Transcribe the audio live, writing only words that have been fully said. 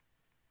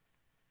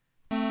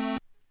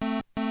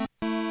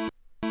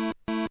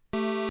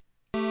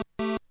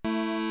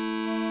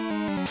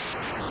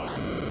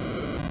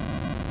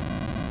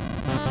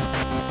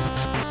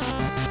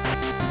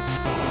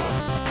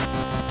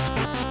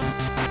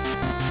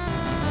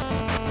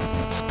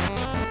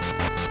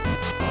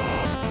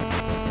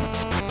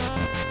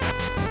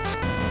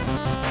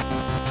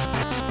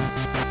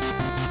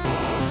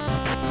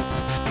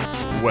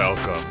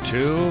Welcome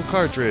to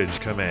Cartridge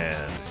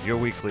Command, your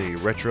weekly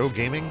retro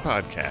gaming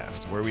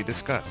podcast where we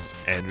discuss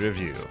and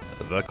review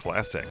the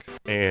classic.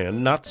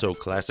 And not so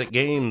classic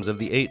games of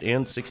the 8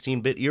 and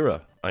 16-bit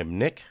era. I'm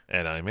Nick,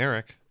 And I'm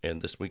Eric.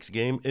 and this week's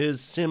game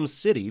is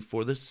SimCity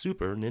for the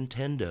Super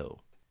Nintendo.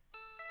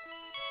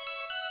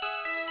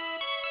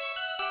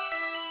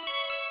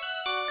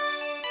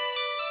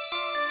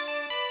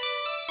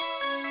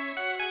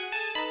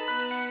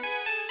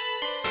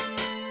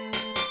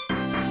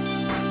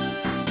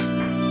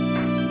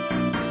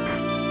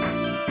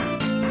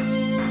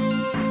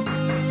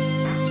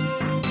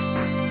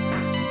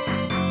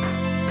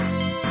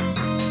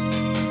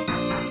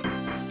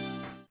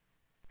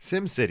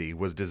 SimCity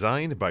was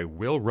designed by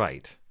Will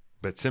Wright,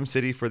 but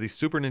SimCity for the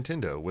Super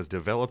Nintendo was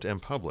developed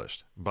and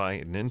published by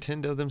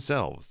Nintendo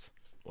themselves.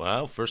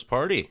 Wow, first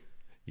party.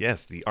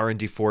 Yes, the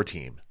R&D4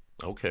 team,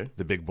 Okay,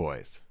 the big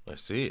boys. I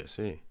see.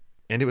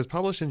 And it was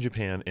published in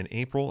Japan in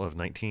April of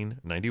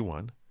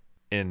 1991,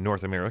 in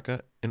North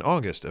America in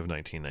August of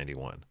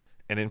 1991,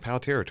 and in PAL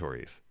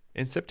territories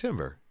in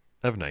September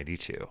of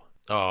 92.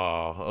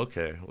 Oh,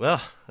 okay.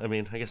 Well, I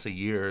mean, I guess a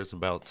year is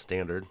about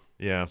standard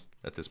Yeah,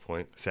 at this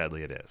point.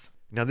 sadly it is.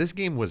 Now, this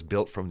game was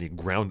built from the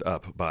ground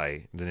up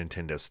by the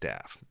Nintendo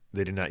staff.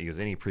 They did not use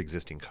any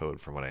pre-existing code,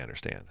 from what I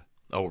understand.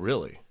 Oh,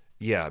 really?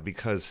 Yeah,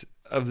 because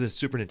of the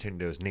Super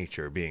Nintendo's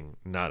nature being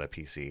not a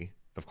PC,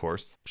 of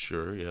course.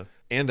 Sure, yeah.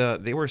 And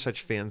they were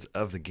such fans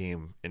of the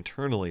game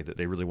internally that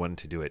they really wanted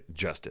to do it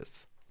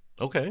justice.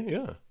 Okay,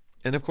 yeah.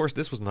 And of course,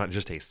 this was not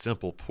just a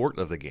simple port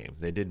of the game.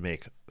 They did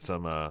make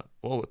some,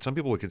 some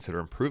people would consider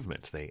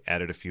improvements. They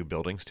added a few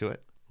buildings to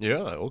it. Yeah,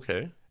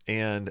 okay.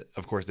 And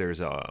of course,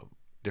 there's a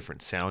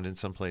different sound in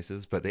some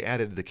places, but they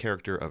added the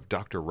character of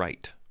Dr.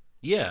 Wright.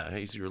 Yeah,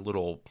 he's your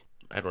little,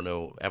 I don't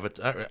know,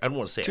 avatar. I don't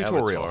want to say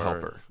Tutorial avatar.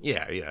 helper.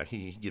 Yeah,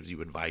 he gives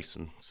you advice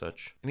and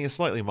such. And he is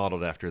slightly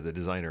modeled after the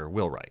designer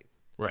Will Wright.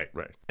 Right.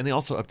 And they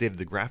also updated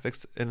the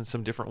graphics in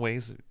some different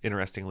ways.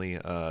 Interestingly,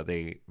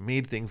 they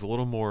made things a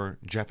little more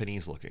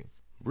Japanese looking.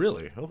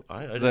 Really? Oh,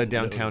 I The didn't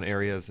downtown notice.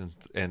 areas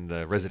and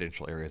the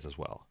residential areas as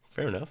well.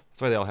 Fair enough.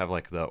 That's why they all have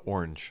like the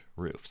orange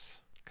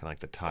roofs, kind of like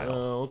the tile.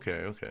 Oh,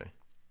 okay.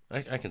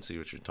 I can see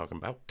what you're talking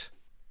about.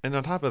 And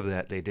on top of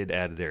that, they did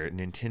add their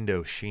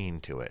Nintendo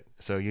sheen to it.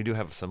 So you do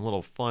have some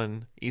little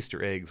fun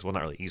Easter eggs. Well,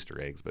 not really Easter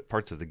eggs, but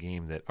parts of the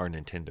game that are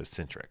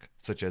Nintendo-centric,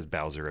 such as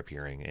Bowser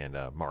appearing and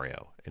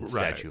Mario in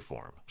Right. statue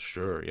form.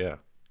 Sure, yeah.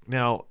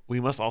 Now, we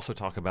must also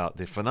talk about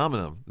the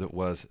phenomenon that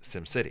was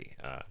SimCity.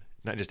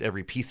 Not just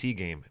every PC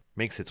game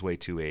makes its way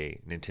to a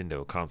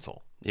Nintendo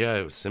console.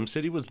 Yeah,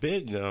 SimCity was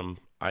big.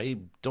 I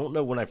don't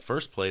know when I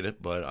first played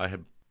it, but I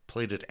had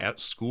played it at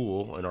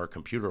school in our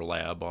computer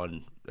lab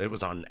it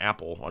was on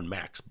Apple, on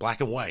Macs, black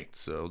and white.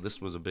 So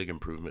this was a big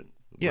improvement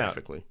Yeah.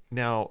 graphically.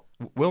 Now,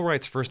 Will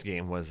Wright's first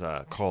game was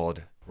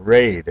called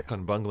Raid.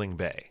 on Bungling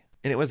Bay.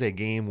 And it was a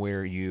game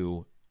where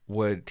you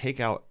would take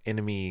out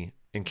enemy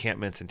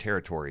encampments and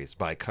territories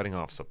by cutting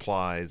off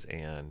supplies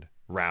and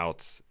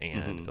routes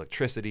and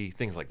electricity,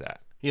 things like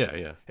that.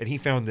 Yeah. And he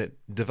found that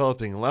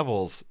developing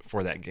levels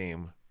for that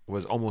game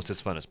was almost as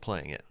fun as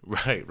playing it.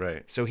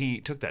 Right. So he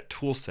took that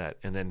tool set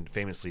and then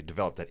famously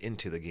developed that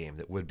into the game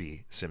that would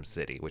be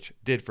SimCity, which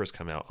did first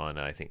come out on,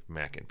 I think,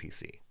 Mac and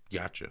PC.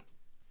 Gotcha.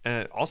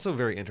 And also,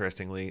 very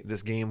interestingly,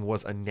 this game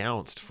was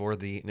announced for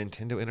the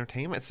Nintendo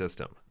Entertainment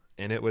System,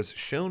 and it was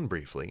shown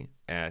briefly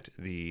at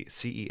the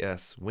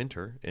CES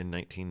Winter in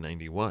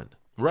 1991.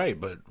 Right,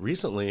 but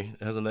recently,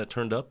 hasn't that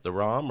turned up, the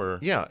ROM or?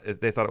 Yeah,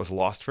 they thought it was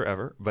lost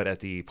forever, but at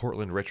the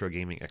Portland Retro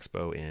Gaming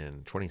Expo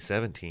in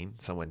 2017,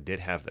 someone did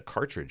have the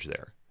cartridge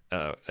there.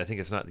 I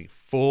think it's not the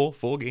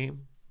full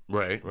game,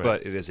 Right.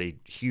 but it is a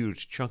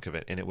huge chunk of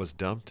it, and it was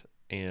dumped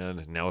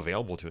and now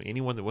available to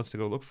anyone that wants to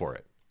go look for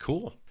it.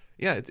 Cool.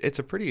 Yeah, it's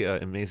a pretty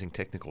amazing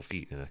technical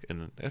feat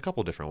in a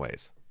couple different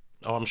ways.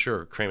 Oh, I'm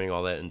sure cramming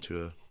all that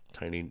into a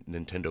tiny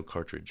Nintendo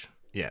cartridge.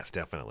 Yes,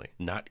 definitely.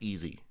 Not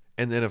easy.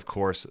 And then, of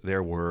course,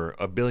 there were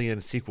a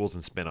billion sequels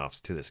and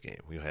spin-offs to this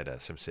game. We had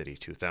SimCity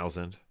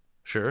 2000,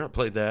 Sure, I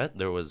played that.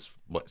 There was,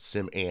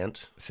 Sim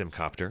Ant,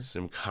 SimCopter.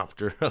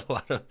 Simcopter, a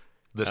lot of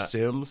The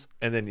Sims.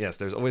 And then, yes,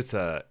 there's always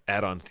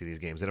add-ons to these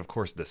games. And, of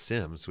course, The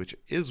Sims, which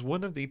is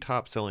one of the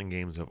top-selling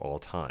games of all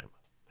time.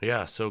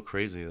 Yeah, so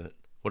crazy that.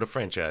 What a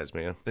franchise,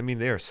 man. I mean,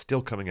 they are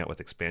still coming out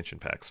with expansion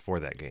packs for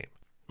that game.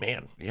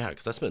 Man, yeah,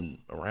 because that's been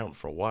around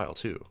for a while,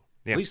 too.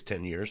 Yeah. At least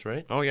 10 years,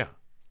 right? Oh, yeah.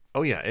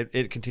 Oh, yeah,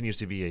 it continues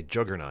to be a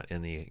juggernaut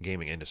in the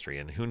gaming industry,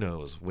 and who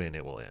knows when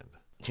it will end.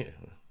 Yeah.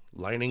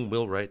 Lining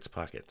Will Wright's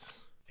pockets.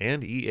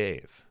 And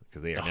EA's,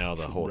 because they are now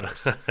the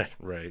holders.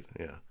 Right,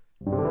 yeah.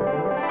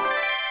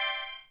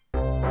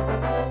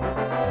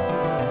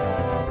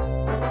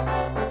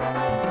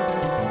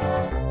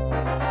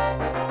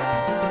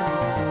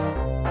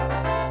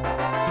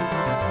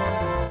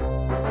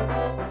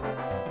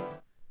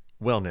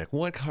 Well, Nick,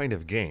 what kind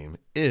of game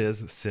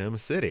is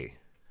SimCity?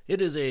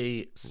 It is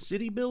a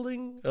city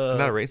building.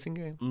 Not a racing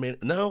game?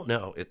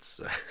 No,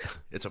 it's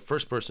it's a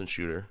first-person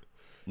shooter.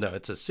 No,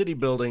 it's a city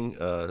building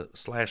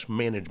 /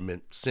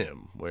 management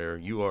sim where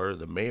you are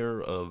the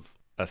mayor of.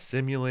 A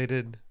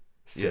simulated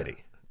City.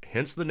 Yeah.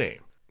 Hence the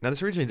name. Now,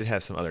 this originally did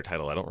have some other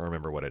title. I don't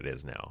remember what it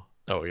is now.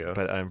 Oh, yeah.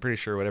 But I'm pretty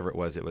sure whatever it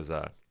was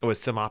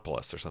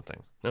Simopolis or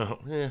something. Oh,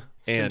 yeah.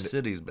 And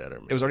SimCity's better.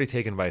 Man. It was already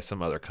taken by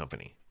some other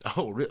company.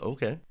 Oh,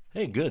 okay.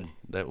 Hey, good.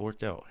 That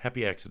worked out.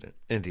 Happy accident.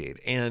 Indeed.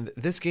 And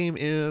this game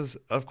is,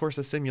 of course,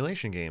 a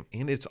simulation game,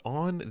 and it's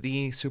on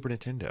the Super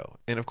Nintendo.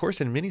 And of course,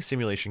 in many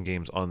simulation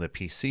games on the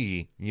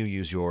PC, you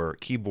use your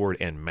keyboard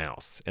and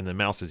mouse, and the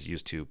mouse is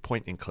used to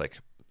point and click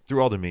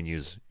through all the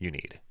menus you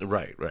need.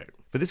 Right, right.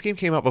 But this game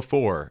came out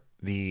before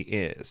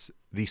the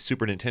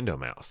Super Nintendo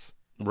mouse.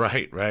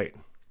 Right, right.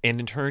 And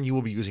in turn, you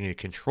will be using a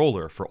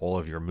controller for all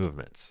of your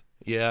movements.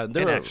 Yeah,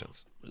 there and are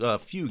actions. A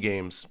few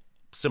games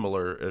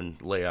similar in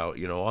layout,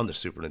 on the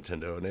Super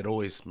Nintendo, and it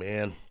always,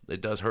 man,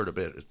 it does hurt a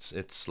bit.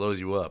 It slows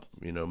you up,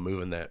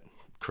 moving that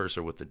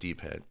cursor with the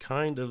D-pad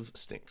kind of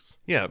stinks.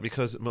 Yeah,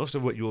 because most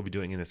of what you will be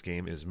doing in this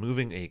game is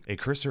moving a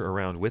cursor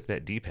around with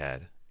that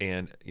D-pad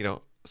and,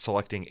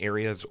 selecting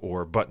areas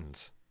or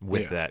buttons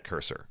with that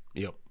cursor.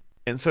 Yep.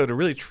 And so to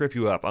really trip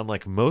you up,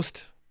 unlike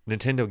most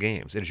Nintendo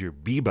games, it is your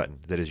B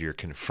button that is your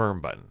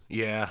confirm button.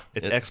 Yeah.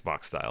 It's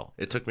Xbox style.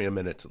 It took me a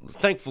minute.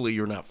 Thankfully,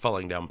 you're not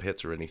falling down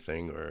pits or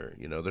anything, or,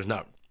 there's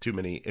not too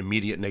many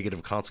immediate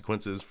negative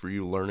consequences for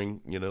you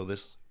learning,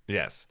 this.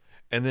 Yes.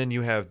 And then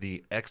you have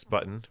the X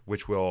button,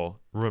 which will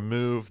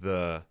remove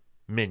the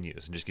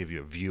menus and just give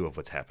you a view of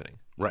what's happening.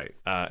 Right.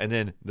 And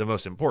then the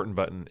most important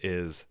button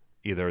is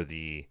either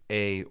the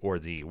A or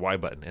the Y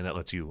button, and that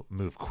lets you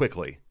move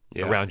quickly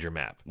around your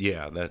map.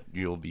 Yeah, that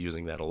you'll be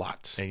using that a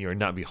lot. And you're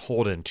not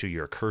beholden to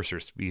your cursor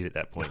speed at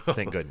that point,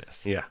 thank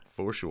goodness. Yeah,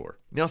 for sure.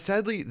 Now,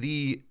 sadly,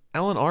 the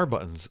L and R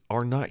buttons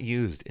are not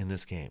used in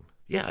this game.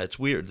 Yeah, it's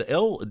weird. The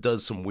L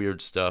does some weird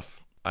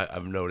stuff.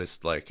 I've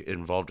noticed, like,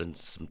 involved in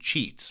some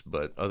cheats,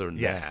 but other than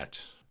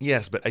that...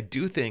 Yes, but I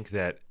do think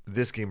that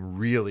this game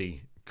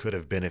really could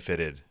have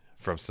benefited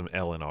from some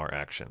L and R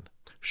action.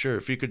 Sure,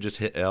 if you could just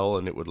hit L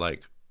and it would,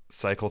 like...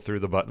 cycle through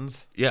the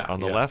buttons on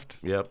the left.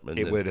 Yep. And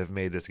it would have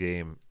made this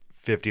game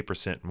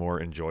 50%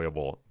 more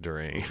enjoyable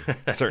during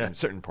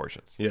certain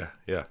portions.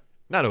 Yeah.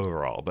 Not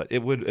overall, but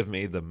it would have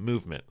made the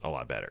movement a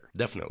lot better.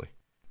 Definitely.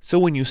 So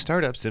when you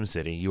start up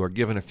SimCity, you are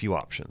given a few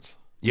options.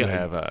 You Yeah.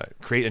 have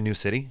create a new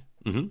city.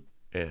 Mm-hmm.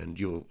 And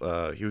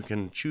you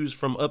can choose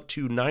from up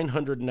to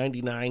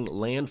 999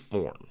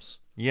 landforms.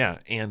 Yeah,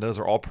 and those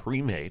are all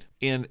pre-made.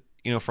 And,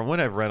 from what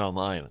I've read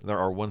online, there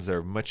are ones that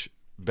are much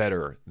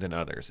better than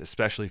others,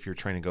 especially if you're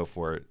trying to go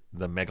for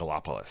the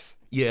megalopolis.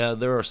 Yeah,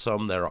 there are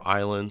some that are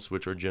islands,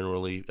 which are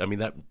generally,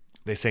 that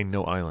They say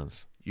no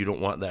islands. you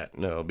don't want that,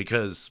 no,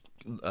 because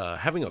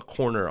having a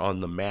corner on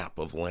the map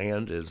of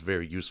land is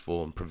very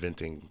useful in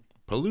preventing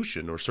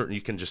pollution, or certainly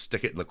you can just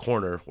stick it in the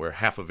corner where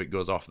half of it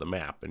goes off the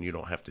map and you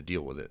don't have to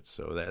deal with it.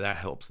 So that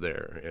helps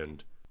there.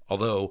 And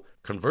although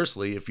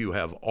conversely, if you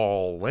have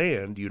all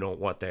land, you don't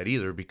want that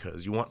either,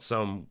 because you want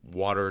some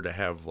water to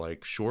have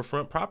like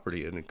shorefront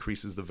property and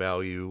increases the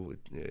value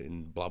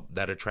and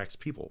that attracts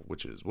people,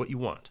 which is what you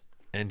want.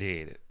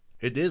 Indeed.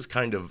 It is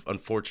kind of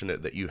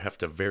unfortunate that you have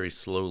to very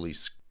slowly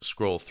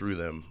scroll through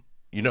them.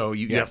 You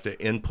Yes. have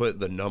to input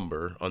the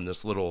number on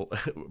this little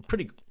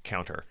pretty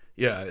Counter.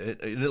 yeah,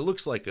 it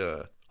looks like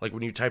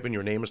when you type in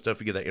your name and stuff,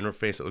 you get that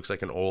interface. It looks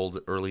like an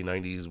old early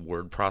 90s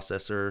word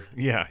processor.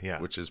 Yeah.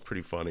 Which is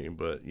pretty funny.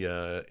 But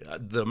yeah,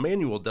 the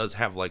manual does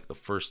have like the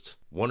first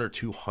 100 or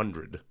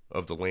 200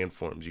 of the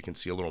landforms. You can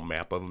see a little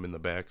map of them in the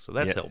back. So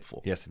that's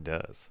helpful. Yes, it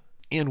does.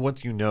 And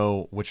once you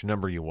know which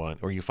number you want,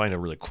 or you find a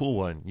really cool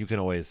one, you can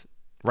always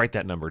write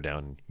that number down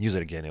and use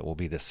it again. It will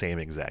be the same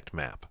exact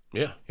map.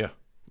 Yeah.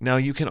 Now,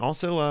 you can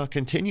also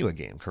continue a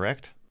game,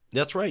 correct?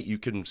 That's right. You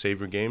can save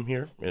your game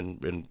here,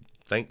 and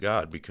thank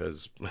God,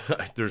 because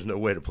there's no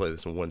way to play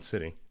this in one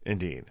sitting.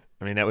 Indeed.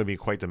 I mean, that would be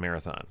quite the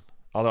marathon.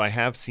 Although I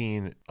have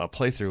seen a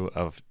playthrough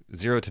of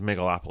Zero to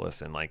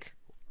Megalopolis in like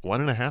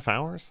 1.5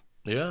 hours.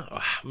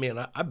 Yeah.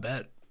 Man, I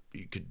bet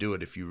you could do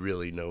it if you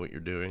really know what you're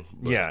doing.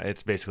 But... yeah,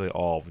 it's basically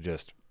all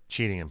just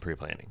cheating and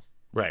pre-planning.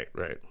 Right.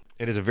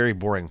 It is a very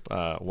boring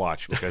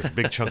watch because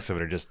big chunks of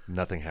it are just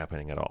nothing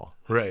happening at all.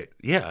 Right.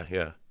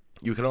 Yeah.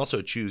 You can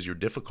also choose your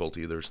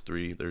difficulty. There's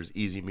 3. There's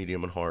easy,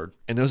 medium, and hard.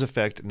 And those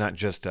affect not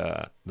just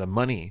the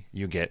money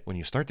you get when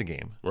you start the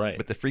game, Right.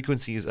 but the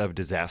frequencies of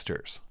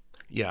disasters.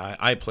 Yeah,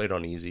 I played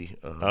on easy.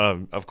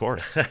 Of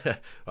course.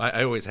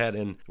 I always had.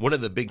 And one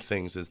of the big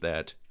things is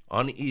that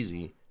on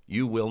easy,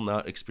 you will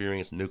not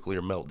experience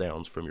nuclear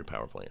meltdowns from your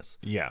power plants.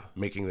 Yeah.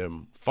 Making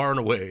them far and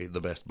away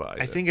the best buy.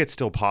 I think it's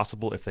still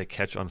possible if they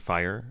catch on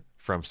fire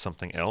from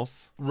something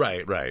else,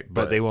 Right.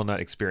 but they will not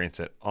experience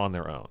it on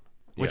their own,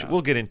 which Yeah.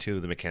 we'll get into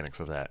the mechanics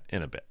of that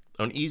in a bit.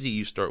 On easy,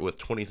 you start with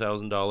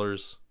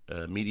 $20,000,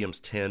 medium's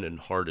 10, and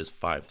hard is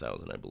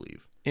 5,000, I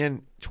believe.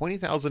 And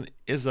 20,000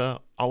 is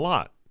a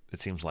lot, it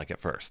seems like at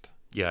first.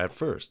 Yeah, at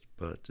first,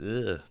 but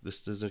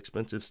this is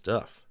expensive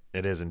stuff.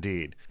 It is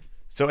indeed.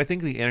 So I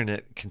think the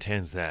internet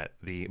contends that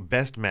the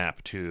best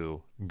map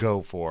to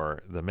go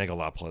for the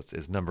Megalopolis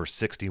is number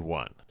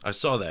 61. I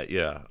saw that,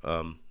 yeah.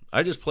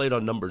 I just played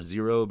on number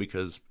 0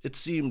 because it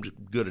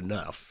seemed good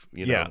enough.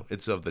 Yeah.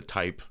 It's of the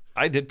type.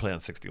 I did play on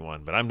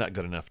 61, but I'm not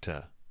good enough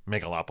to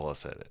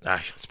Megalopolis in it.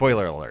 Ah.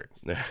 Spoiler alert.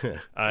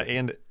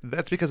 And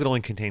that's because it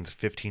only contains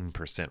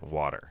 15%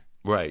 water.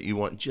 Right, you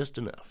want just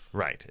enough.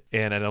 Right.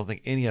 And I don't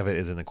think any of it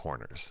is in the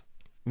corners.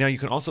 Now, you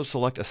can also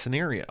select a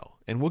scenario,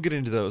 and we'll get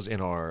into those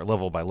in our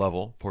level by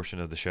level portion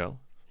of the show.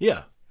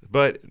 Yeah.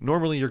 But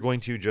normally you're going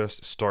to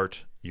just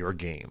start your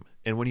game.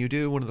 And when you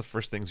do, one of the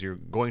first things you're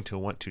going to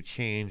want to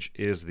change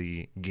is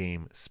the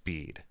game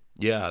speed.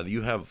 Yeah,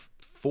 you have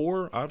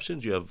 4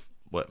 options. You have,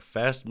 what,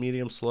 fast,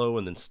 medium, slow,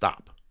 and then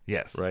stop.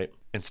 Yes. Right?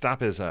 And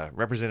stop is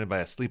represented by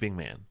a sleeping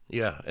man.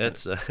 Yeah,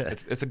 it's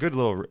It's a good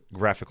little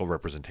graphical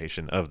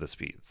representation of the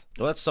speeds.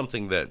 well, that's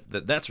something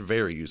that's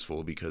very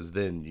useful because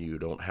then you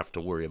don't have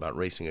to worry about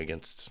racing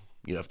against,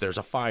 if there's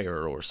a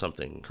fire or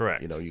something.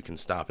 Correct. You can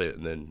stop it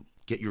and then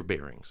get your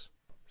bearings.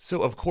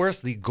 So, of course,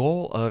 the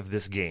goal of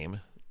this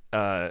game,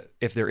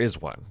 if there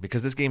is one,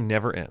 because this game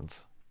never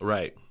ends,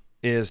 Right.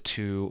 is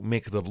to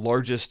make the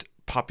largest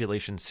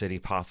population city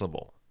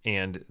possible.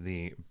 And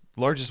the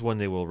largest one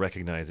they will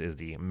recognize is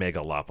the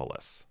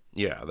megalopolis.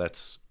 Yeah,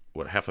 that's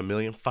what,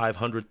 500,000,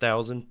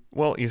 500,000?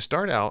 Well, you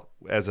start out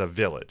as a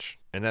village,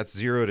 and that's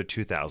 0 to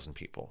 2,000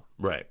 people.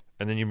 Right.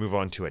 And then you move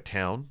on to a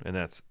town, and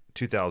that's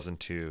 2,000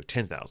 to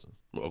 10,000.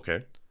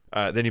 Okay.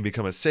 Then you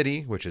become a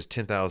city, which is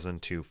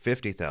 10,000 to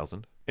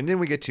 50,000. And then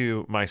we get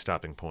to my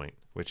stopping point,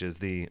 which is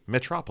the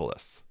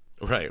metropolis.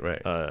 Right,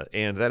 right.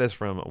 And that is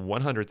from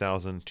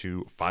 100,000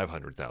 to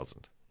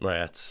 500,000.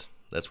 Right,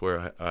 that's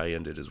where I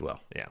ended as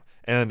well. Yeah.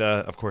 And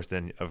of course,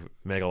 then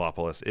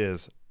megalopolis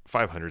is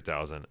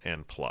 500,000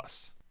 and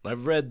plus.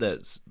 I've read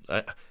that,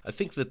 I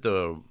think that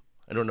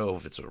I don't know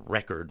if it's a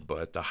record,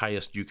 but the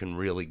highest you can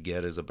really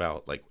get is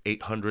about like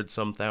 800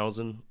 some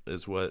thousand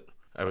is what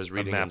I was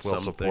reading map in will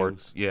some support.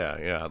 things.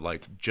 Yeah,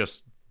 like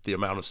just the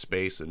amount of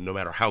space and no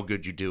matter how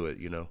good you do it,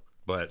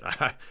 But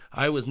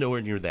I was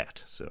nowhere near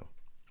that, so.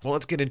 Well,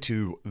 let's get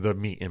into the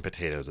meat and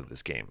potatoes of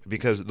this game,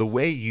 because the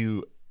way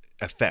you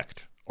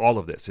affect all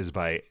of this is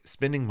by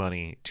spending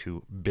money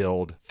to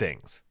build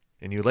things.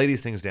 And you lay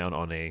these things down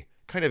on a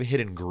kind of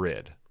hidden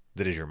grid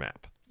that is your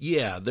map.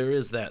 Yeah, there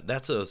is that.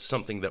 That's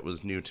something that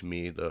was new to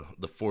me, the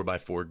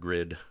 4x4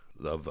 grid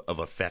of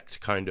effect,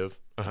 kind of,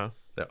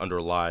 that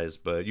underlies.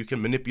 But you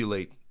can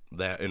manipulate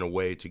that in a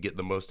way to get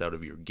the most out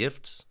of your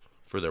gifts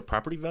for their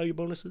property value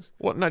bonuses.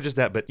 Well, not just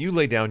that, but you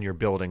lay down your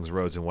buildings,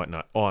 roads, and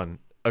whatnot on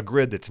a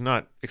grid that's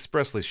not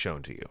expressly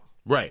shown to you.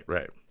 Right,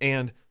 right.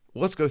 And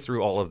let's go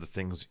through all of the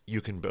things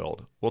you can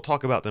build. We'll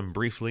talk about them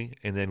briefly,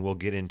 and then we'll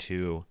get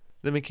into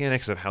the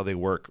mechanics of how they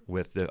work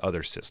with the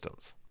other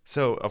systems.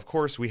 So, of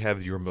course, we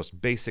have your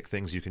most basic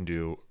things you can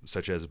do,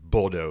 such as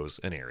bulldoze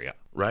an area.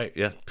 Right,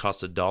 yeah.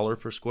 Costs $1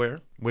 per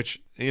square.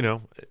 Which,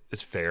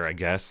 is fair, I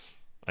guess.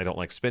 I don't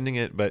like spending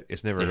it, but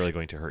it's never really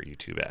going to hurt you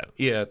too bad.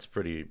 Yeah, it's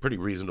pretty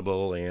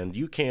reasonable, and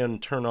you can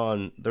turn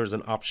on, there's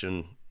an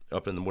option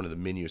up in one of the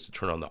menus to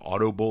turn on the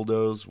auto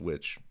bulldoze,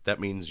 which that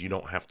means you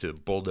don't have to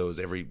bulldoze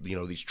every,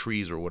 these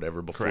trees or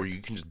whatever before. Correct.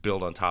 You can just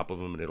build on top of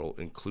them, and it'll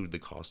include the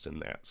cost in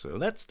that. So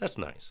that's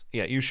nice.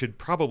 Yeah, you should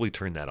probably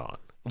turn that on.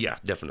 Yeah,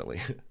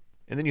 definitely.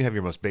 And then you have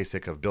your most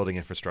basic of building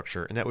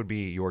infrastructure, and that would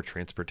be your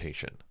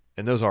transportation.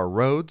 And those are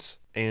roads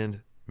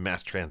and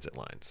mass transit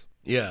lines.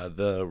 Yeah,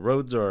 the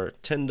roads are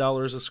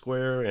 $10 a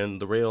square and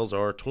the rails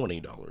are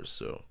 $20.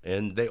 So,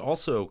 and they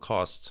also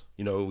cost,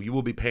 you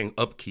will be paying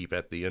upkeep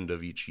at the end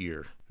of each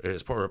year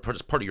as part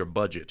of your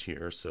budget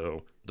here.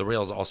 So the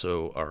rails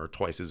also are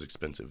twice as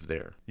expensive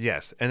there.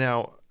 Yes. And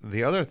now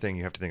the other thing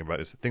you have to think about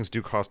is that things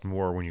do cost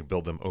more when you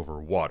build them over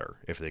water,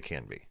 if they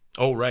can be.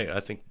 Oh, right. I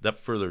think that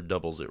further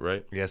doubles it,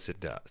 right? Yes, it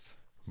does.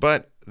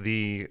 But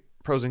the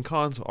pros and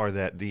cons are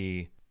that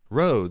the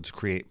roads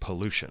create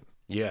pollution.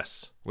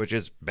 Yes. Which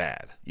is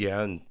bad.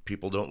 Yeah, and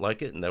people don't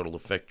like it, and that'll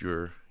affect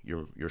your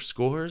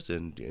scores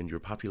and your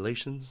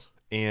populations.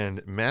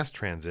 And mass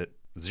transit,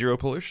 zero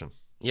pollution.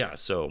 Yeah,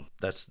 so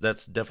that's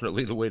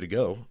definitely the way to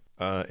go.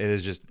 It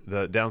is just,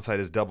 the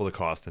downside is double the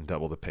cost and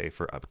double the pay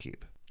for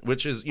upkeep.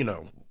 Which is, you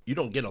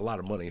don't get a lot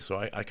of money, so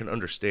I can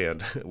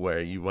understand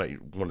where you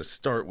might want to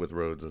start with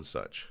roads and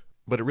such.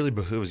 But it really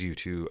behooves you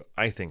to,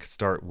 I think,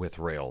 start with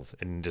rails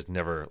and just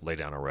never lay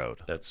down a road.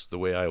 That's the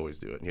way I always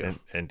do it, yeah.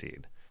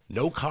 Indeed.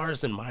 No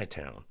cars in my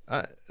town.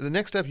 The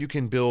next step, you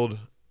can build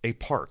a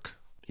park.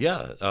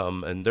 Yeah,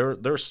 and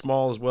they're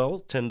small as well,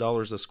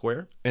 $10 a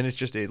square. And it's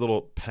just a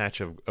little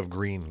patch of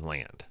green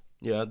land.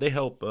 Yeah, they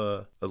help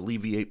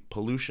alleviate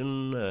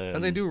pollution.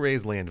 And they do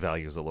raise land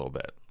values a little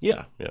bit.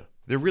 Yeah.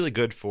 They're really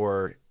good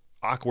for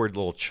awkward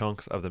little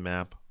chunks of the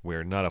map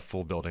where not a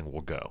full building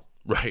will go.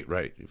 Right.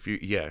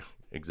 Yeah,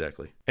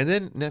 exactly. And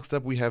then next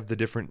up, we have the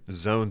different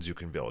zones you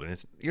can build.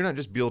 And you're not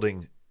just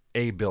building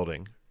a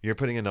building. You're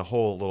putting in a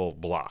whole little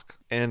block.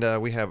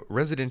 And we have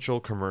residential,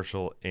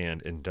 commercial,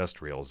 and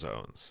industrial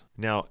zones.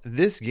 Now,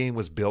 this game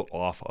was built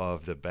off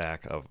of the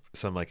back of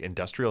some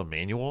industrial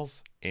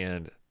manuals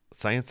and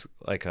science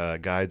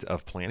guides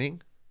of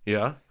planning.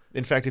 Yeah.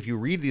 In fact, if you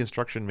read the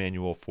instruction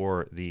manual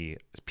for the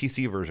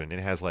PC version, it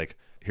has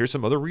here's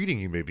some other reading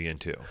you may be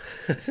into.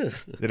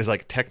 That is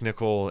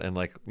technical and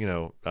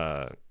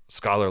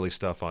scholarly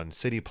stuff on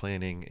city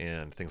planning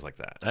and things like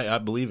that. I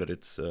believe it.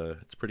 It's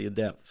pretty in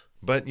depth.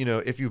 But,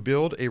 if you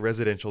build a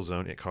residential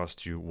zone, it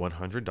costs you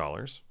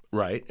 $100.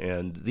 Right.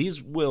 And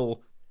these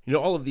will,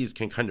 all of these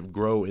can kind of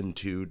grow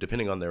into,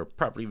 depending on their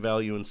property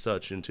value and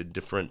such, into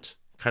different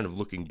kind of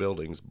looking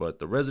buildings. But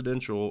the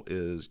residential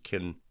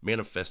can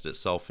manifest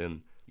itself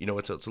in,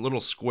 it's a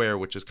little square,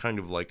 which is kind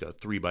of like a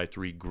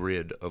 3x3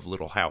 grid of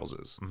little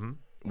houses. Mm-hmm.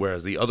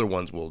 Whereas the other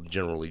ones will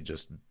generally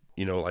just,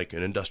 like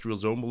an industrial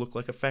zone will look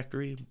like a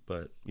factory,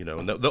 but,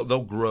 and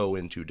they'll grow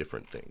into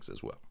different things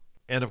as well.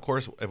 And of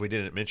course, if we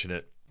didn't mention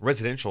it,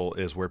 residential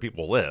is where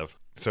people live.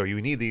 So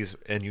you need these,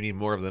 and you need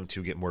more of them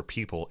to get more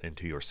people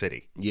into your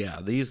city. Yeah,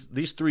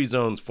 these three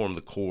zones form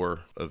the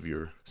core of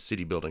your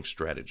city building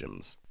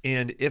stratagems.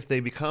 And if they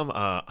become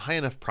a high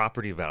enough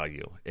property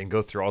value and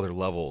go through all their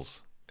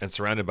levels and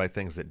surrounded by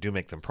things that do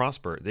make them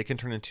prosper, they can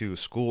turn into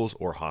schools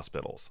or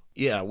hospitals.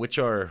 Yeah, which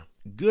are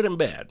good and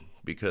bad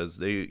because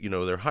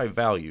they're high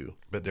value.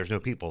 But there's no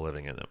people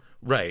living in them.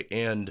 Right.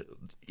 And,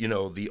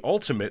 the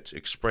ultimate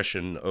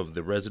expression of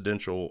the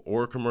residential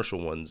or commercial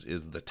ones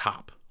is the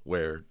top,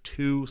 where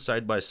two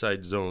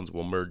side-by-side zones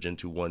will merge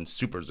into one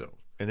super zone.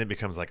 And it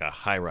becomes like a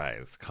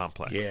high-rise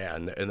complex. Yeah,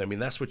 and I mean,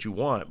 that's what you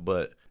want.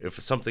 But if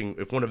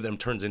one of them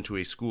turns into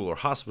a school or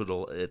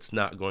hospital, it's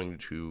not going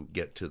to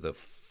get to the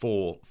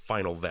full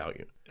final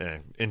value.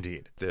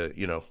 Indeed.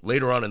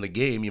 Later on in the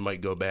game, you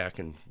might go back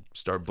and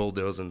start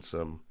bulldozing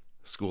some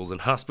schools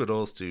and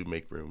hospitals to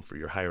make room for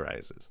your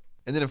high-rises.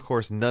 And then, of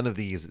course, none of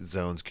these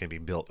zones can be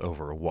built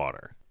over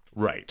water.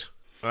 Right.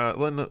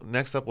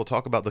 Next up, we'll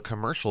talk about the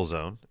commercial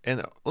zone.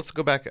 And let's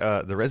go back.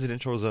 The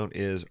residential zone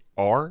is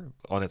R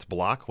on its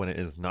block when it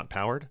is not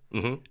powered,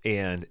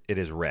 and it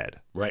is red.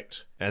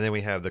 Right. And then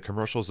we have the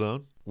commercial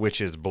zone,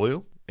 which is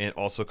blue and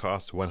also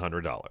costs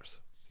 $100.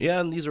 Yeah,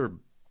 and these are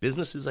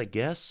businesses, I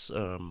guess.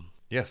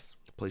 Yes.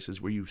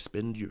 Places where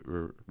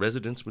your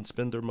residents would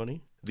spend their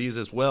money. These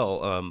as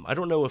well. I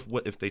don't know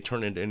if they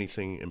turn into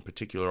anything in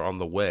particular on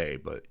the way,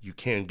 but you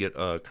can get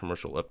a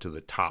commercial up to the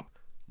top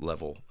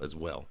level as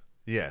well.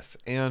 Yes,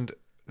 and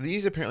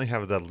these apparently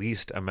have the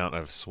least amount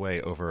of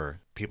sway over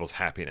people's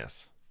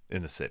happiness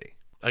in the city.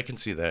 I can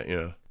see that,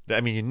 yeah.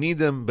 I mean, you need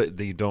them, but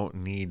you don't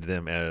need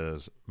them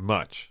as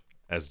much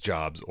as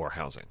jobs or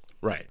housing.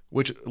 Right.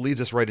 Which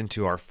leads us right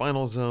into our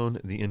final zone,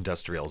 the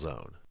industrial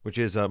zone, which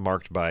is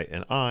marked by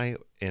an I,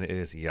 and it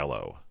is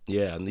yellow.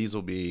 Yeah, and these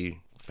will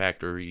be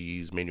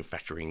factories,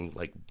 manufacturing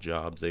like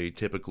jobs. They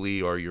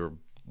typically are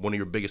one of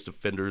your biggest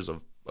offenders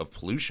of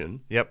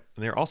pollution. Yep,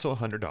 and they're also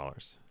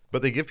 $100.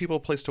 But they give people a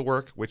place to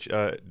work, which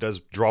does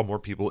draw more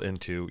people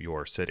into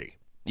your city.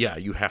 Yeah,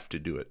 you have to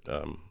do it.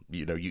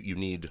 You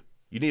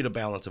need a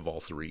balance of all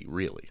three,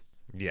 really.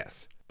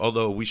 Yes.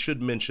 Although we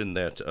should mention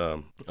that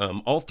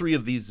all three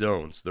of these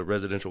zones, the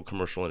residential,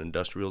 commercial, and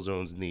industrial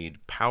zones,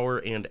 need power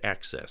and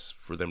access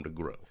for them to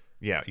grow.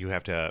 Yeah, you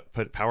have to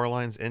put power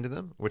lines into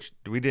them, which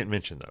we didn't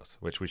mention those,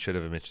 which we should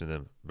have mentioned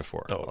them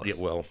before. Oh, yeah,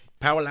 well,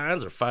 power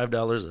lines are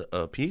 $5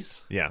 a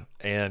piece. Yeah,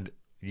 and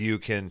you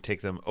can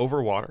take them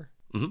over water,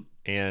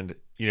 and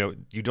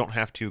you don't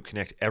have to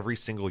connect every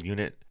single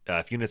unit.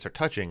 If units are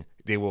touching,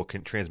 they will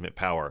transmit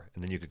power,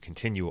 and then you can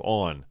continue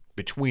on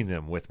between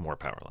them with more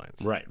power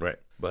lines. Right.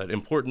 But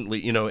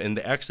importantly, and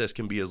the access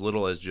can be as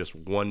little as just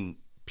one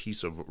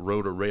piece of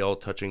road or rail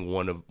touching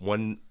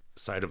one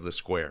side of the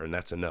square, and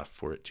that's enough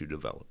for it to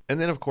develop. And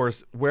then, of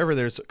course, wherever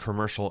there's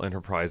commercial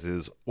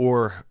enterprises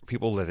or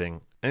people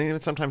living, and even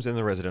sometimes in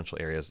the residential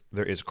areas,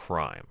 there is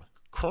crime.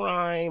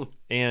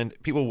 And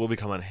people will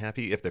become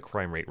unhappy if the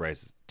crime rate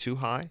rises too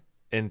high.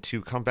 And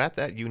to combat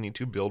that, you need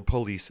to build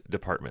police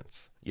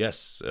departments.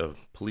 Yes, a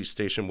police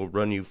station will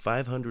run you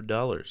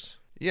 $500.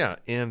 Yeah,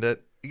 and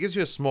it gives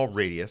you a small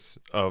radius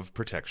of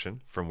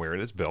protection from where it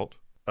is built.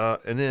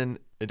 And then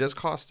it does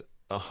cost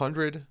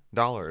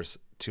 $100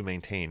 to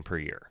maintain per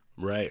year.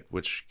 Right,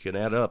 which can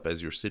add up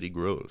as your city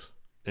grows.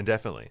 And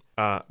definitely.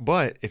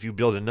 But if you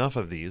build enough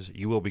of these,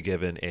 you will be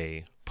given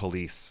a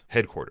police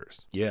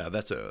headquarters. Yeah,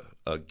 that's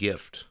a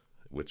gift,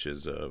 which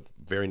is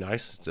very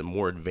nice. It's a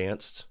more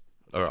advanced,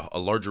 or a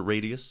larger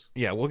radius.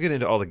 Yeah, we'll get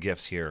into all the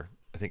gifts here,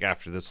 I think,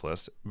 after this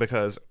list,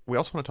 because we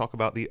also want to talk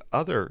about the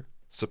other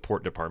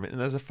support department,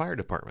 and that is a fire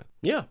department.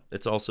 Yeah,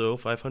 it's also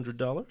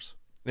 $500.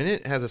 And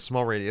it has a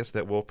small radius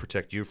that will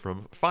protect you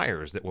from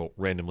fires that will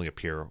randomly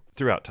appear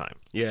throughout time.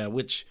 Yeah,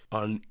 which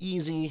on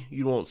easy,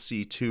 you won't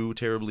see too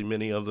terribly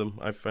many of them,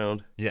 I've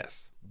found.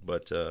 Yes.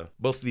 But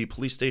both the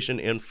police station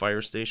and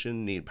fire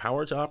station need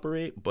power to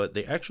operate, but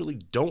they actually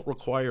don't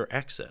require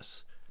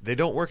access. They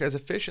don't work as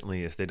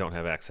efficiently if they don't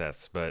have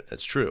access, but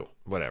that's true.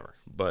 Whatever.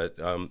 But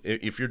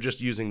if you're just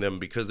using them,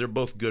 because they're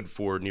both good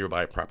for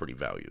nearby property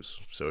values.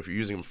 So if you're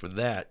using them for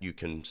that, you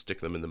can stick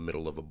them in the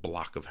middle of a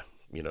block of,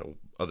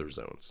 other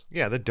zones.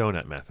 Yeah, the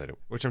donut method,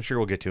 which I'm sure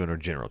we'll get to in our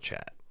general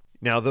chat.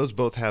 Now, those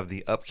both have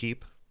the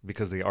upkeep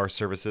because they are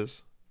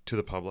services to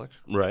the public.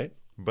 Right.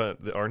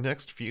 But our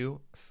next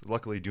few,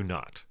 luckily, do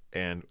not.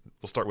 And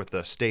we'll start with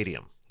the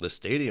stadium. The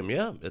stadium,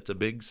 yeah. It's a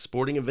big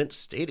sporting event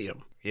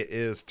stadium. It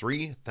is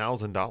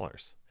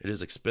 $3,000. It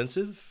is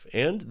expensive,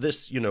 and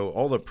this,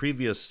 all the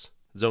previous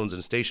zones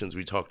and stations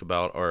we talked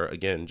about are,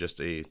 again, just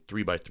a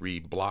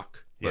 3x3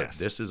 block. But Yes.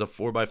 this is a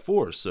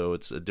 4x4, so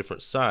it's a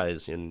different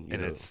size, and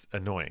It's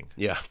annoying.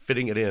 yeah,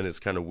 fitting it in is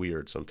kind of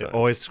weird It sometimes.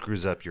 always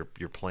screws up your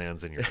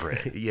plans and your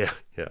grid. Yeah,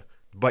 yeah,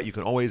 But you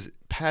can always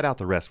pad out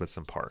the rest with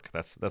some park.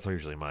 That's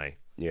usually my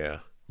yeah.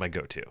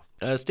 go-to.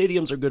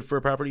 Stadiums are good for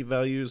property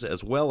values,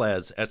 as well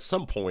as at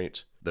some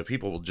point the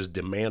people will just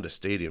demand a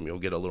stadium. You'll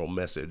get a little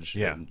message,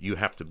 Yeah. and you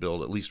have to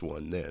build at least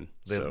one. Then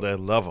They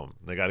love them.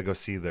 They got to go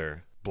see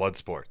their blood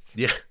sports.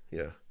 yeah,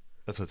 yeah.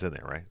 That's what's in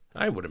there, right?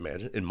 I would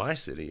imagine in my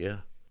city, yeah.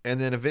 And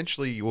then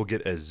eventually you will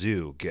get a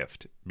zoo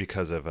gift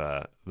because of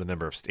the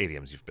number of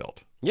stadiums you've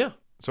built. Yeah,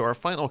 So our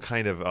final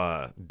kind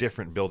of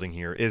different building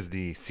here is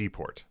the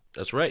Seaport.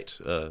 that's right.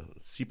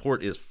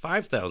 Seaport is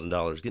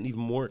 $5,000, getting even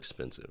more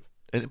expensive.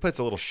 And it puts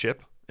a little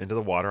ship into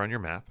the water on your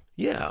map.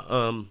 Yeah,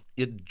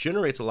 it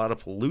generates a lot of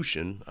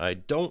pollution. I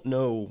don't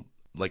know,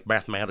 like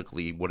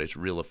mathematically, what its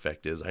real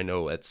effect is. I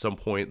know at some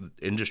point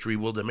industry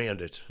will demand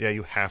it, Yeah,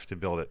 you have to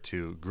build it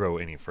to grow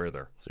any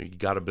further. so you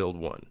got to build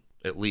one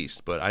at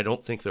least. But I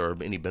don't think there are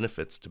any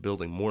benefits to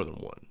building more than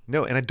one.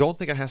 No, and I don't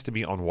think it has to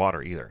be on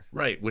water either.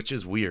 Right, which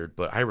is weird,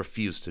 but I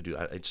refuse to do.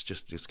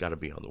 It's got to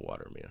be on the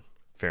water, man.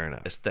 Fair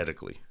enough.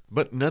 Aesthetically,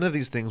 But none of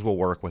these things will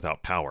work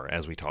without power,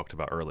 as we talked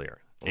about earlier.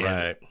 And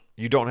right?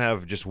 you don't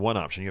have just one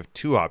option. You have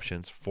two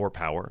options for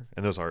power,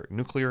 and those are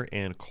nuclear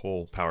and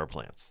coal power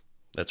plants.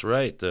 That's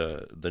right.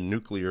 The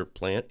nuclear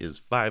plant is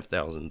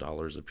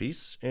 $5,000 a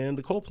piece, and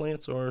the coal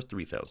plants are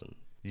 $3,000.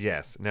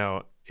 Yes.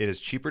 Now, it is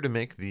cheaper to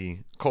make the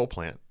coal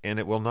plant, and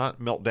it will not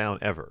melt down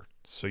ever.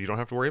 So you don't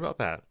have to worry about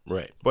that.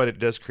 Right. But it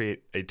does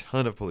create a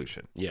ton of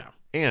pollution. Yeah.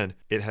 And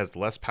it has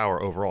less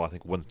power overall, I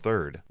think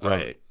 1/3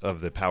 Right.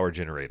 of the power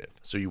generated.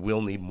 So you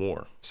will need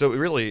more. So it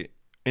really,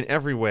 in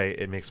every way,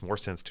 it makes more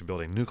sense to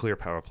build a nuclear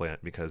power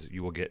plant because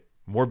you will get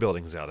more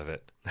buildings out of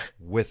it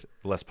with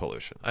less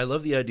pollution. I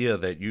love the idea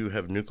that you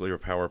have nuclear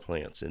power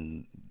plants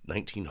in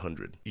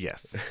 1900.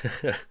 Yes.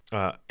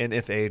 And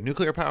if a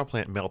nuclear power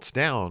plant melts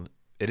down,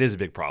 it is a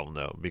big problem,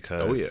 though,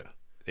 because Oh, yeah.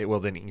 it will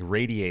then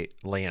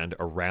irradiate land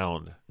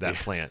around that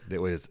plant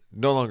that was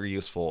no longer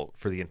useful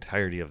for the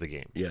entirety of the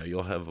game. Yeah,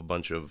 you'll have a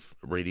bunch of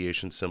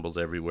radiation symbols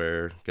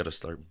everywhere. Got to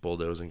start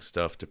bulldozing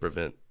stuff to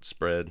prevent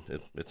spread.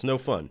 It's no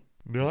fun.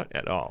 Not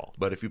at all.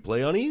 But if you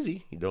play on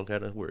easy, you don't got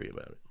to worry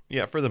about it.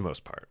 Yeah, for the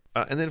most part.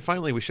 And then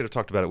finally, we should have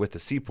talked about it with the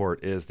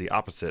seaport is the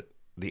opposite,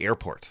 the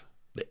airport.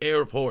 The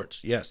airport,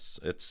 yes,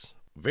 it's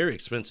very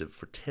expensive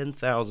for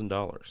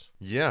 $10,000.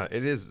 Yeah,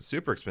 it is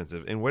super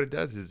expensive. And what it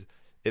does is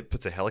it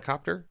puts a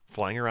helicopter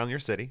flying around your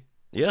city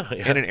Yeah,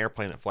 yeah. and an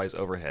airplane that flies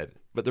overhead.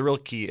 But the real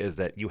key is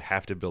that you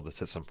have to build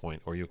this at some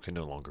point or you can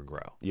no longer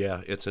grow.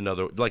 Yeah, it's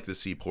another, like the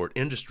seaport,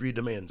 industry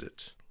demands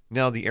it.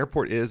 Now, the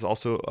airport is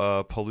also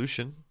a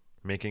pollution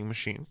making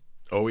machine.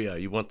 Oh, yeah,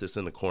 you want this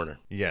in the corner.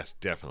 Yes,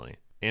 definitely.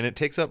 And it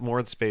takes up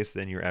more space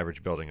than your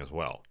average building as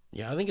well.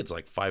 Yeah, I think it's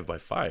like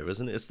 5x5,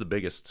 isn't it? It's the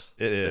biggest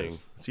It thing.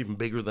 is. It's even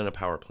bigger than a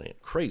power plant.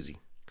 Crazy.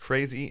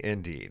 Crazy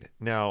indeed.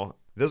 Now,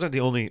 those aren't the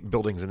only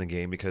buildings in the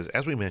game because,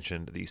 as we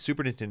mentioned, the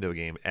Super Nintendo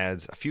game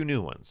adds a few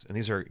new ones. And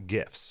these are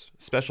gifts,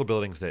 special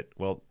buildings that,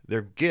 well,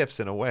 they're gifts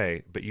in a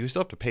way, but you still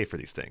have to pay for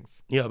these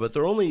things. Yeah, but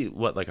they're only,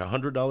 what, like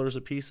 $100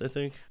 a piece, I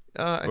think?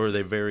 Uh, Or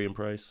they vary in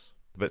price?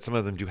 but some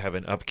of them do have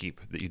an upkeep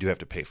that you do have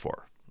to pay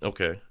for.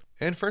 Okay.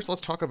 And first,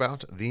 let's talk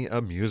about the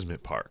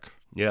amusement park.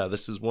 Yeah,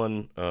 this is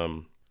one,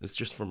 it's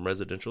just from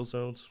residential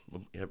zones,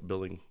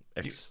 building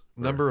X.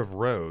 Number of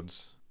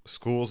roads,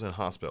 schools, and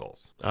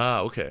hospitals Ah,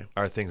 okay.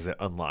 are things that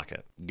unlock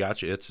it.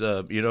 Gotcha. It's,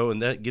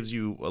 and that gives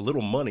you a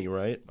little money,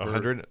 right?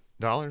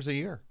 $100 a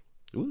year.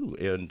 Ooh,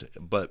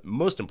 but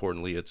most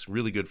importantly, it's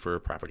really good for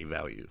property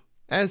value.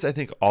 As I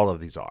think all of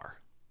these are.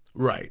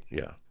 Right,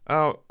 yeah.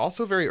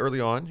 Also, very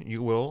early on,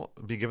 you will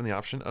be given the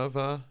option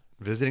of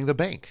visiting the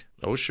bank.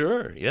 Oh,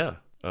 sure, yeah.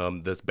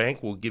 This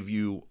bank will give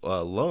you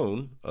a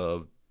loan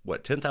of,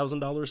 what,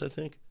 $10,000, I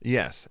think?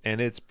 Yes,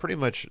 and it's pretty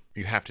much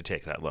you have to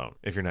take that loan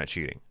if you're not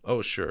cheating.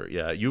 Oh, sure,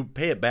 yeah. You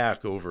pay it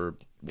back over,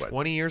 what?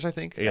 20 years, I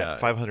think, Yeah. at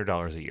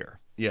 $500 a year.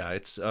 Yeah,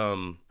 it's,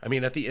 I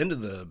mean, at the end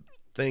of the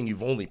thing,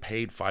 you've only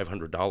paid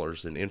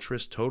 $500 in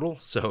interest total,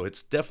 so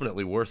it's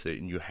definitely worth it,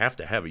 and you have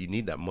to have it. You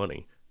need that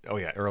money. Oh,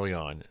 yeah, early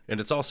on. And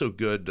it's also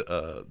good,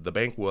 the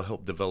bank will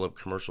help develop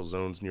commercial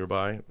zones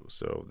nearby,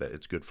 so that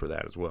it's good for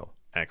that as well.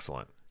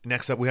 Excellent.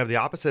 Next up, we have the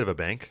opposite of a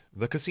bank,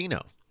 the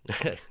casino.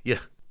 Yeah.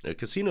 A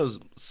casino's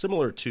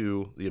similar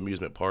to the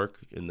amusement park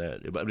in that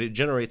it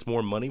generates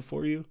more money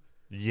for you.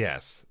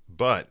 Yes,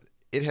 but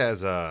it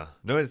has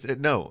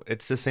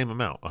it's the same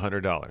amount,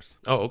 $100.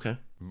 Oh, okay.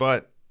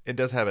 But it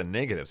does have a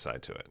negative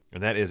side to it,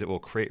 and that is it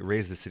will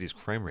raise the city's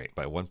crime rate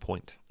by 1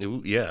 point.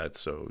 Ooh, yeah,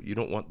 so you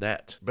don't want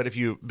that. But if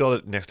you build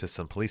it next to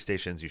some police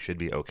stations, you should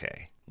be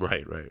okay.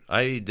 Right, right.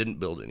 I didn't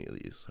build any of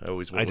these. I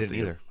always went I with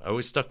didn't either. I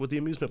always stuck with the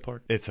amusement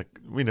park. It's a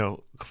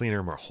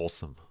cleaner, more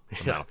wholesome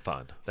amount of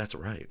fun. That's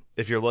right.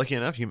 If you're lucky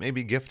enough, you may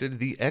be gifted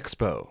the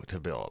Expo to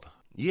build.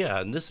 Yeah,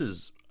 and this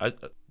is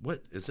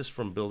what is this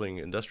from building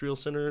industrial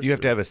centers? You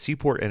have to have a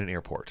seaport and an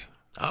airport.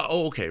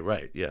 Oh, okay,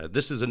 right. Yeah,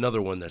 this is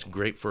another one that's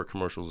great for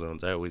commercial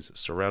zones. I always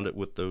surround it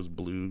with those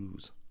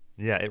blues.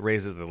 Yeah, it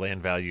raises the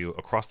land value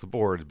across the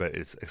board, but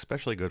it's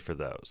especially good for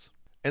those.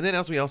 And then,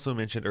 as we also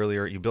mentioned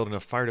earlier, you build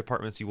enough fire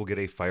departments, you will get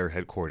a fire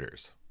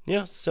headquarters.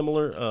 Yeah,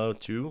 similar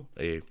to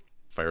a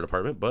fire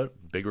department,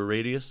 but bigger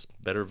radius,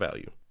 better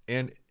value.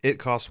 And it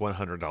costs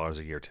 $100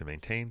 a year to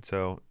maintain,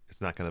 so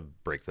it's not going to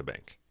break the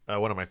bank.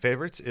 One of my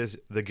favorites is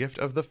the gift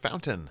of the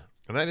fountain,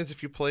 and that is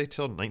if you play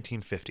till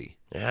 1950.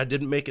 Yeah, I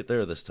didn't make it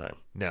there this time.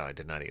 No, I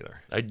did not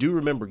either. I do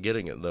remember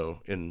getting it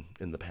though in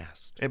the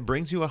past. It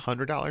brings you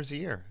 $100 a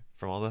year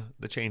from all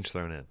the change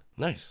thrown in.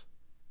 Nice.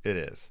 It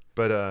is.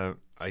 But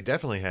I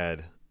definitely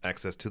had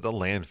access to the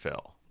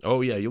landfill.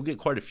 Oh yeah, you'll get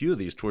quite a few of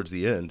these towards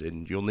the end,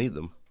 and you'll need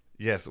them.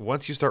 Yes,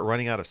 once you start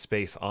running out of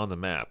space on the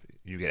map,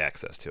 you get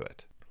access to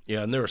it.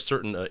 Yeah, and there are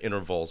certain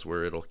intervals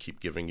where it'll keep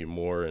giving you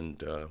more,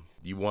 and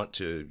you want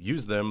to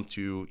use them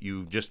to.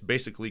 You just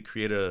basically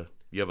create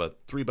you have a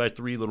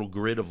 3x3 little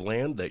grid of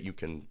land that you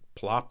can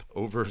plop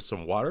over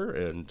some water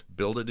and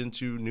build it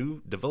into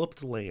new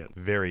developed land.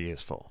 Very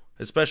useful.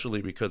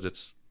 Especially because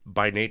it's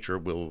by nature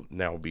will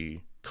now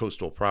be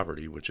coastal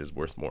property, which is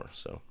worth more.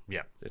 So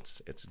yeah,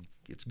 it's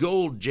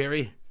gold,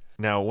 Jerry.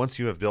 Now, once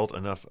you have built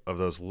enough of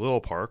those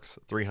little parks,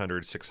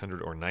 300,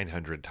 600, or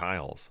 900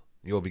 tiles,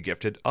 you will be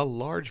gifted a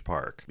large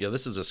park. Yeah,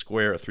 this is a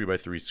square, a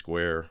 3x3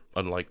 square,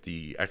 unlike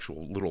the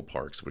actual little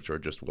parks, which are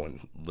just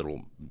one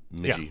little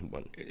midgy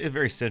one. A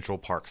very Central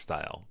Park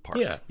style park.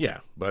 Yeah,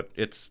 but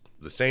it's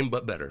the same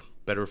but better.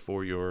 Better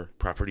for your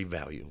property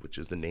value, which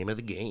is the name of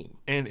the game.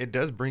 And it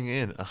does bring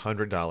in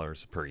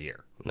 $100 per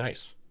year.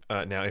 Nice.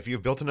 Now, if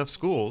you've built enough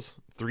schools,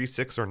 3,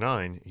 6, or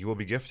 9, you will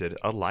be gifted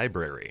a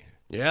library.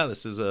 Yeah,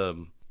 this is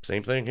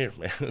same thing here.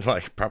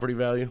 Like property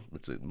value.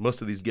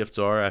 Most of these gifts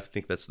are. I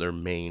think that's their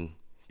main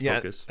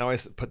focus. I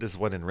always put this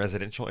one in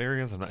residential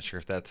areas. I'm not sure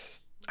if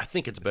that's I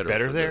think it's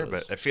better there,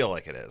 those. but I feel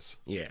like it is.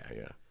 Yeah.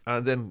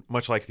 Then,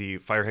 much like the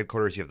fire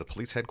headquarters, you have the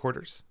police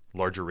headquarters,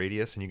 larger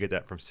radius, and you get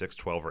that from 6,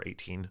 12, or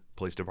 18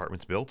 police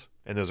departments built.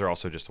 And those are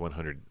also just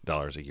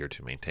 $100 a year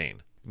to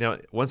maintain. Now,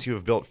 once you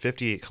have built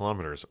 58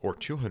 kilometers or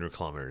 200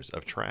 kilometers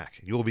of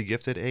track, you will be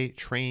gifted a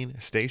train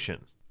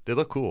station. They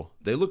look cool.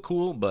 They look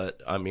cool,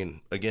 but I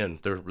mean, again,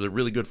 they're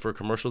really good for a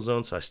commercial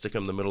zone. So I stick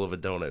them in the middle of a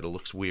donut. It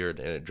looks weird,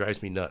 and it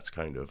drives me nuts,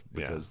 kind of,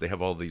 because they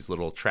have all these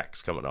little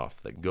tracks coming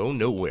off that go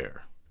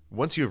nowhere.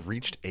 Once you have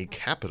reached a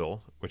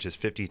capital, which is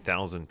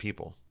 50,000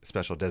 people, a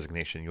special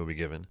designation you'll be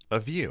given, a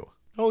view.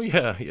 Oh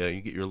yeah. You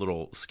get your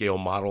little scale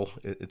model.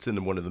 It's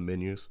in one of the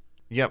menus.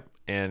 Yep,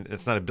 and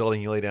it's not a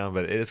building you lay down,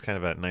 but it is kind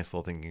of a nice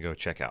little thing you can go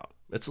check out.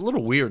 It's a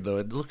little weird though.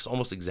 It looks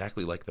almost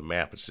exactly like the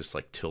map. It's just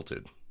like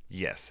tilted.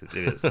 Yes, it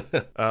is.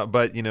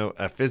 But,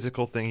 a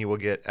physical thing you will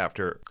get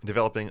after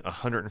developing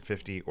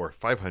 150 or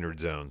 500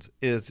 zones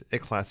is a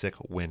classic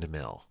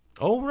windmill.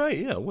 Oh, right.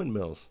 Yeah,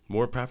 windmills.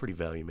 More property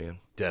value, man.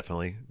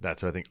 Definitely.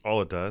 That's, I think,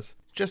 all it does.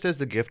 Just as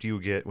the gift you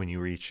get when you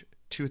reach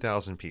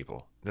 2,000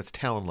 people, that's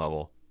town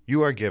level,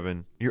 you are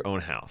given your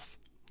own house.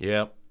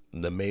 Yeah,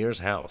 the mayor's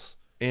house.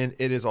 And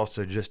it is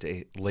also just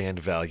a land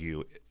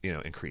value,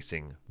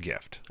 increasing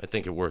gift. I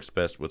think it works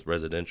best with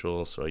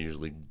residential, so I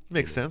usually...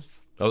 Makes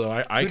sense.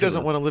 Although Who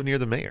doesn't want to live near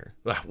the mayor?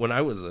 When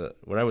I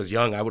was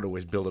young, I would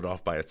always build it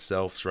off by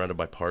itself, surrounded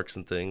by parks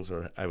and things.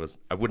 Or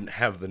I wouldn't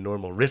have the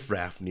normal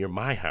riffraff near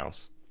my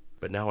house,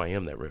 but now I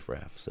am that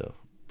riffraff. So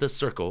the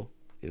circle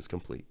is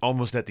complete.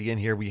 Almost at the end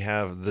here, we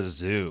have the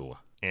zoo,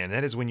 and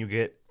that is when you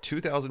get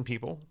 2,000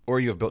 people, or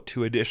you have built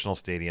 2 additional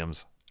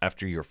stadiums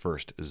after your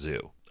first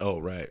zoo. Oh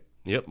right,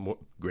 yep,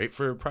 great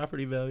for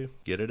property value.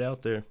 Get it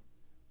out there.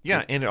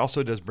 Yeah, and it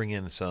also does bring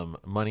in some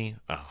money,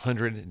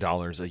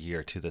 $100 a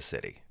year to the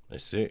city. I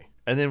see.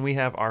 And then we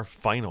have our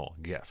final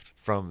gift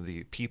from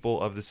the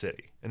people of the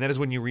city. And that is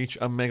when you reach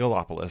a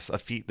megalopolis, a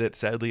feat that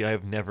sadly I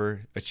have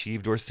never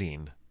achieved or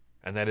seen.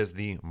 And that is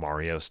the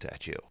Mario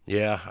statue.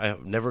 Yeah, I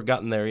have never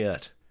gotten there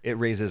yet. It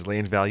raises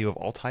land value of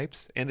all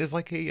types and is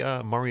like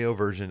a Mario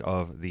version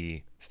of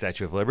the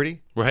Statue of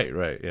Liberty.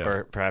 Right, yeah.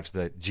 Or perhaps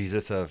the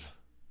Jesus of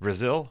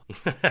Brazil.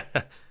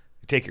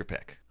 Take your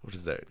pick. What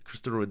is that?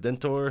 Cristo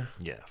Redentor?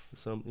 Yes.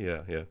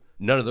 Yeah.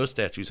 None of those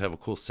statues have a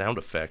cool sound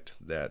effect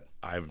that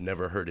I've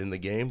never heard in the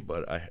game,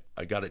 but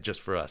I got it just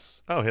for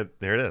us. Oh,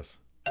 there it is.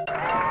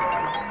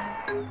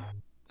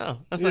 Oh,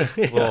 that's nice.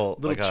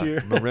 Little cheer.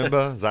 A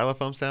marimba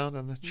xylophone sound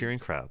and the cheering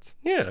crowds.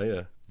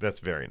 Yeah. That's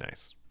very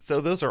nice. So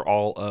those are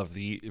all of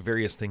the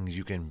various things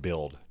you can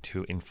build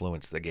to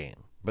influence the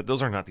game. But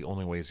those are not the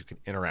only ways you can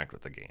interact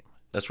with the game.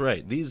 That's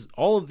right.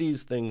 All of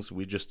these things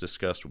we just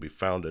discussed will be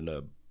found in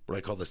what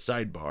I call the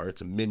sidebar.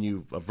 It's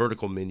a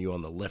vertical menu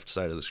on the left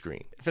side of the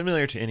screen.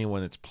 Familiar to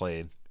anyone that's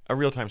played a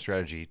real-time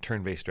strategy,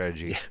 turn-based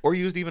strategy, or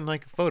used even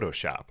like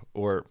Photoshop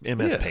or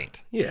MS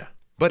Paint. Yeah.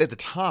 But at the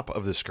top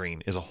of the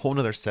screen is a whole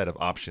other set of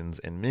options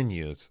and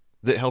menus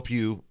that help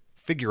you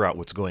figure out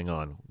what's going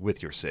on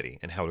with your city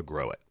and how to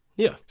grow it.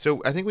 Yeah.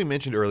 So I think we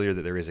mentioned earlier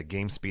that there is a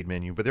game speed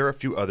menu, but there are a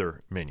few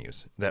other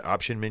menus. That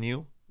option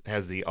menu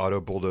has the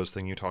auto bulldoze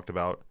thing you talked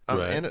about,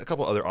 right. and a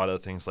couple other auto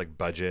things like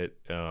budget,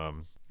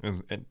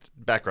 and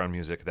background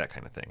music, that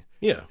kind of thing.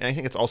 Yeah. And I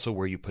think it's also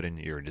where you put in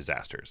your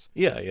disasters,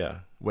 Yeah.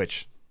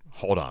 which,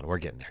 hold on, we're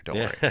getting there. Don't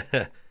worry.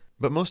 Yeah.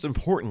 But most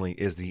importantly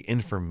is the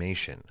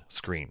information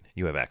screen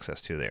you have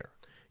access to there.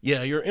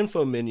 Yeah, your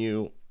info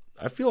menu,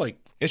 I feel like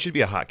It should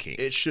be a hotkey.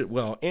 it should,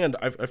 well, and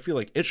I feel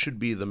like it should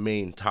be the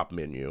main top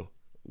menu,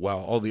 while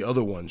all the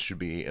other ones should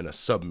be in a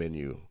sub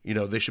menu. You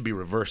know, they should be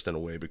reversed in a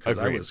way, because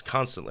Agreed.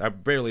 I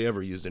barely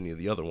ever used any of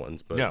the other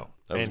ones, but No,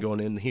 I was and- going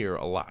in here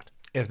a lot.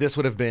 If this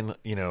would have been,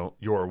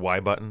 your Y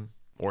button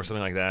or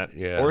something like that,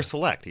 Yeah. or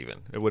select even,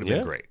 it would have been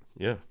Yeah. great.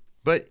 Yeah.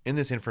 But in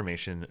this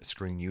information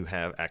screen, you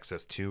have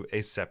access to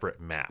a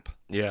separate map.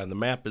 Yeah, and the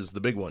map is the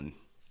big one.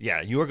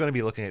 Yeah, you are going to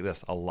be looking at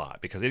this a lot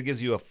because it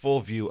gives you a full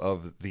view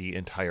of the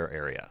entire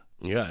area.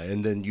 Yeah,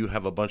 and then you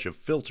have a bunch of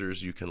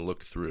filters you can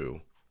look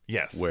through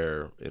Yes.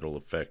 where it'll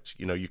affect,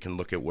 you can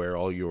look at where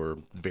all your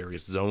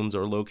various zones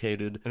are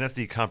located. And that's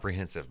the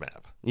comprehensive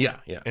map. Yeah.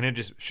 And it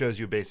just shows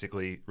you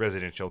basically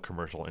residential,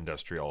 commercial,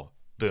 industrial,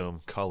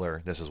 boom,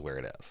 color, this is where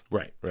it is.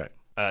 Right.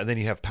 Then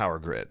you have power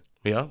grid.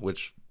 Yeah,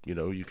 which,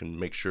 you can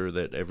make sure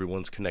that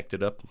everyone's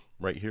connected up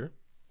right here.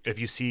 If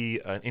you see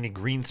any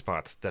green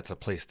spots, that's a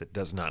place that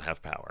does not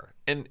have power.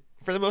 And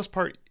for the most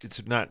part,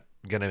 it's not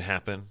going to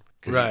happen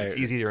because Right. it's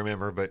easy to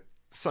remember, but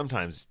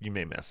sometimes you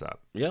may mess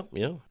up. Yeah.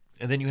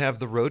 And then you have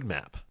the road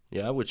map.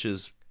 Yeah, which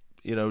is,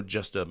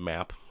 just a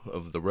map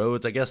of the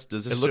roads, I guess.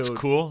 Does this It looks show-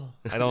 cool.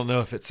 I don't know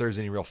if it serves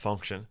any real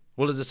function.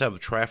 Well, does this have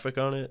traffic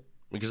on it?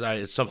 Because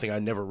it's something I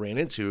never ran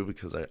into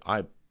because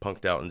I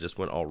punked out and just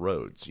went all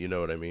roads. You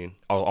know what I mean?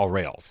 All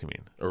rails, you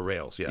mean? Or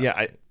rails, yeah.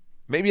 Yeah,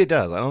 maybe it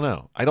does. I don't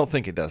know. I don't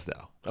think it does,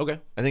 though. Okay,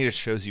 I think it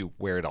just shows you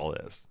where it all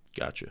is.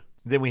 gotcha.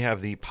 Then we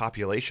have the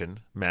population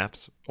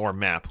maps or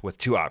map with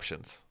two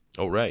options.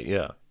 Oh, right,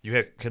 yeah.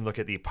 You can look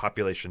at the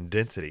population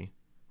density,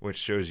 which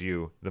shows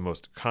you the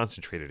most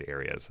concentrated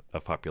areas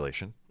of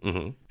population.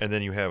 Mm-hmm. And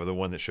then you have the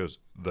one that shows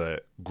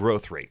the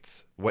growth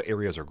rates, what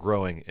areas are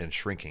growing and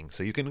shrinking.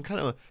 So you can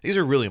these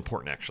are really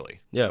important, actually.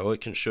 Yeah, well, it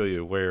can show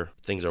you where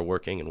things are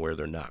working and where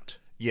they're not.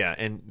 Yeah,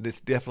 and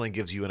this definitely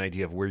gives you an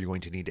idea of where you're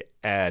going to need to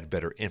add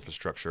better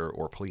infrastructure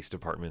or police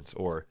departments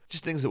or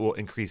just things that will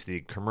increase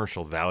the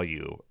commercial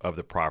value of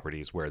the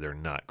properties where they're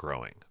not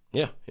growing.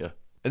 Yeah.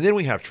 And then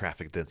we have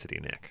traffic density,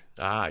 Nick.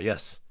 Ah,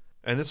 yes.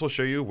 And this will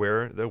show you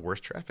where the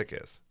worst traffic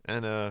is.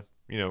 And,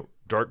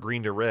 dark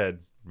green to red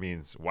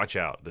means watch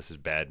out. This is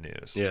bad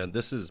news. Yeah,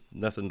 this is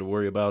nothing to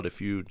worry about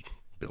if you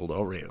build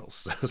all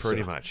rails.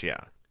 Pretty much, yeah.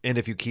 And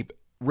if you keep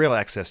rail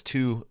access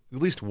to at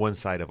least one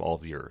side of all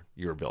of your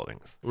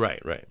buildings.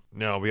 Right.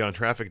 Now, beyond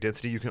traffic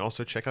density, you can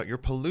also check out your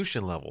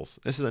pollution levels.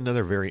 This is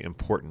another very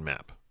important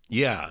map.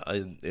 Yeah,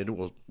 it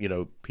will,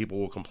 people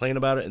will complain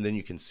about it, and then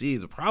you can see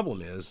the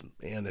problem is,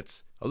 man,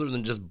 it's other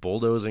than just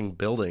bulldozing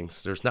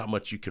buildings, there's not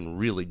much you can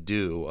really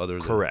do other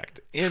than Correct.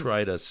 And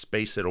try to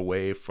space it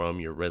away from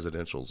your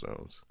residential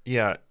zones.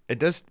 yeah, it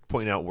does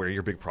point out where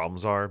your big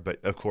problems are,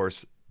 but of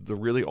course, the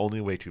really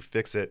only way to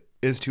fix it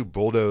is to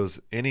bulldoze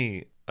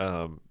any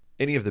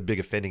of the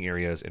big offending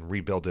areas and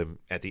rebuild them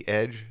at the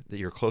edge that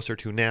you're closer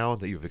to now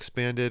that you've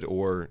expanded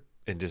or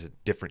in just a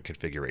different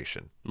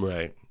configuration.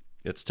 Right.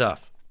 It's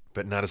tough.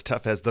 But not as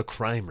tough as the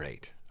crime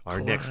rate, our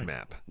next Crime.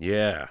 map.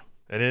 Yeah.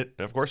 And it,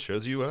 of course,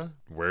 shows you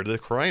where the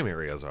crime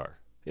areas are.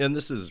 And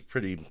this is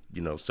pretty,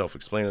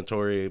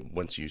 self-explanatory.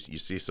 Once you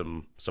see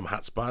some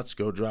hot spots,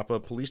 go drop a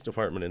police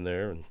department in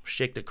there and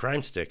shake the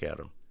crime stick at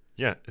them.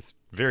 Yeah, it's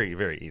very,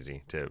 very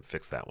easy to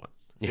fix that one.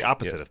 It's the Yeah,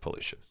 opposite yeah. of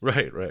pollution.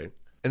 Right.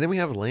 And then we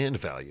have land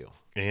value.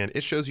 And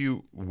it shows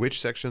you which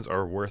sections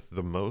are worth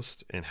the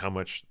most and how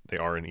much they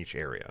are in each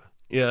area.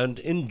 Yeah, and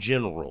in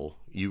general,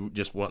 you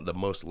just want the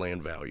most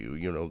land value.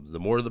 The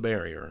more the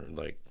merrier.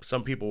 Like,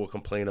 some people will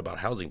complain about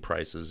housing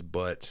prices,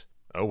 but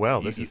Oh,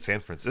 well, this is San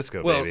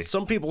Francisco, well, baby.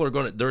 some people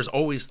are there's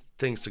always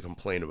things to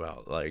complain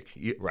about. Like,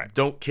 Right.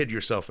 Don't kid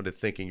yourself into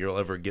thinking you'll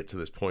ever get to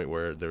this point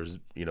where there's,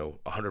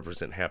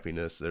 100%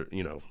 happiness. There,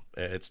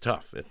 it's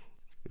tough.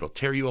 It'll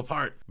tear you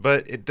apart.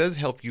 But it does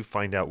help you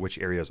find out which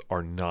areas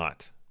are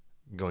not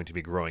going to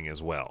be growing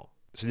as well.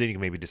 So then you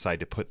can maybe decide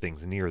to put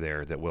things near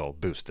there that will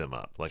boost them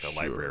up, like a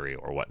Sure. library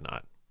or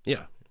whatnot.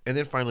 Yeah. And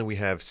then finally, we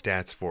have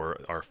stats for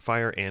our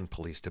fire and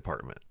police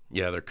department.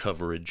 Yeah, their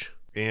coverage.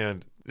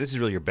 And this is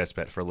really your best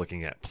bet for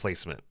looking at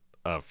placement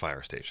of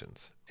fire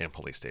stations and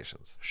police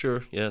stations.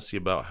 Sure. Yeah, see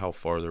about how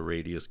far the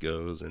radius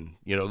goes. And,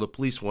 the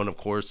police one, of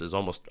course, is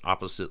almost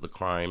opposite the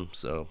crime.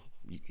 So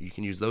you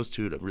can use those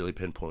two to really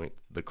pinpoint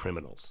the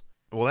criminals.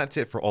 Well, that's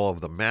it for all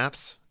of the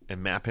maps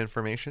and map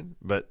information.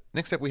 But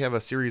next up, we have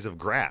a series of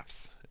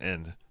graphs.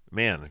 And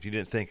man, if you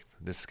didn't think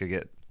this could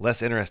get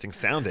less interesting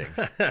sounding,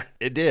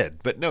 it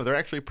did. But no, they're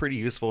actually pretty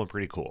useful and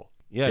pretty cool.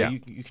 Yeah.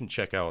 You can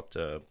check out,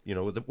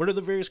 what are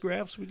the various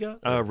graphs we got?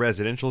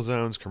 Residential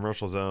zones,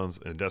 commercial zones,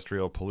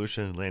 industrial,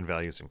 pollution, land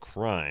values, and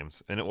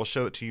crimes. And it will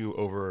show it to you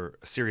over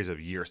a series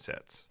of year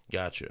sets.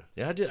 Gotcha.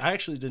 Yeah, I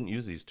actually didn't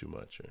use these too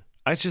much.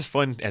 It's just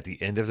fun at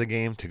the end of the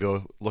game to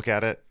go look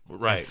at it.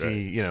 Right, And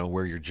see,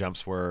 where your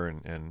jumps were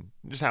and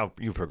just how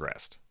you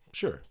progressed.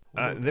 Sure.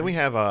 Then we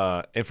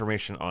have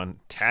information on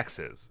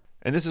taxes.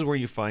 And this is where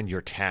you find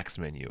your tax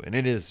menu, and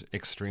it is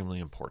extremely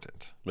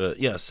important. But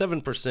yeah,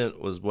 7%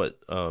 was what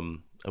I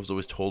was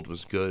always told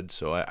was good,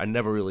 so I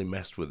never really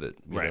messed with it.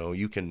 You know,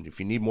 you can, if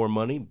you need more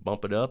money,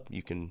 bump it up.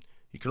 You can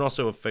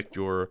also affect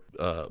your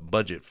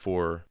budget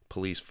for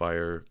police,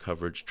 fire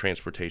coverage,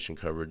 transportation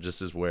coverage.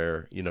 This is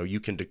where, you know, you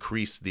can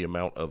decrease the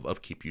amount of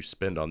upkeep you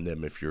spend on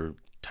them if you're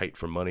tight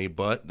for money,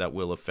 but that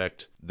will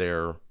affect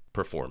their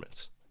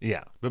performance.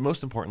 Yeah, but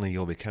most importantly,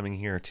 you'll be coming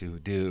here to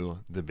do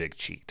the big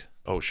cheat.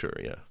 Oh, sure,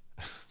 yeah.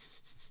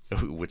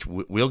 Which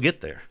we'll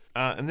get there.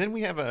 And then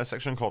we have a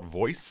section called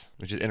Voice,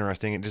 which is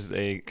interesting. It's just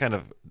a kind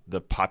of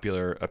the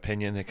popular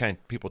opinion. They kind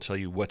of people tell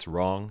you what's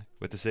wrong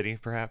with the city,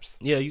 perhaps.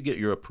 Yeah, you get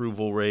your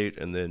approval rate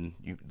and then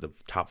the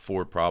top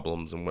 4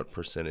 problems and what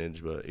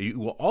percentage. But you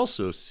will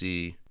also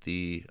see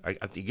the, I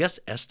guess,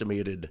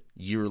 estimated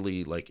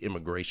yearly like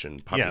immigration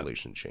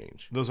population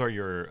change. Those are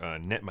your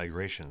net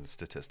migration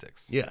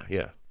statistics. Yeah,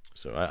 yeah.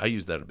 So I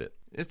use that a bit.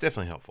 It's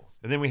definitely helpful.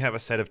 And then we have a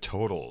set of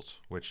totals,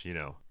 which, you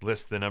know,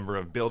 lists the number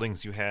of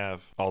buildings you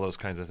have, all those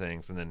kinds of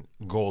things, and then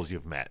goals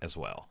you've met as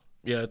well.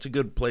 Yeah, it's a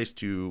good place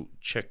to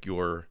check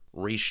your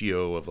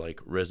ratio of like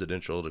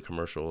residential to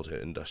commercial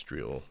to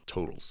industrial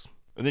totals.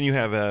 And then you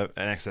have an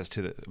access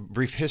to the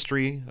brief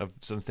history of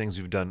some things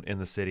you've done in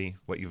the city,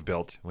 what you've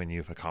built when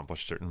you've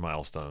accomplished certain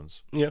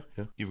milestones. Yeah.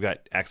 You've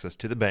got access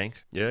to the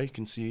bank. Yeah, you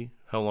can see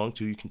how long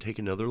till you can take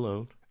another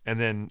loan. And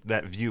then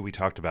that view we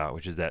talked about,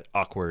 which is that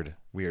awkward,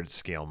 weird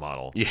scale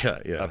model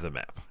of the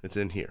map. It's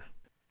in here.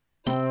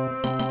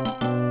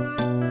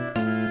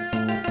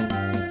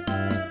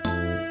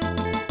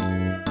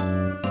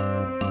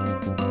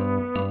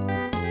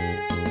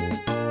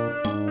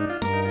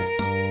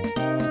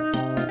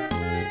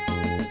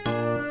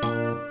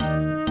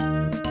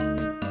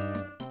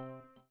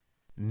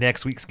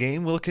 Next week's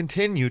game will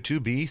continue to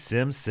be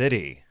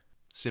SimCity.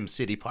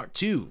 SimCity Part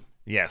 2.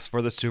 Yes,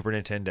 for the Super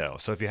Nintendo.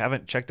 So if you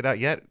haven't checked it out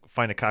yet,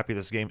 find a copy of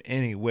this game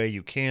any way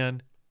you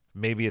can.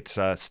 Maybe it's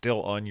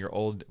still on your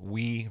old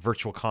Wii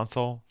Virtual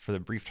Console for the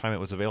brief time it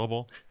was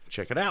available.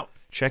 Check it out.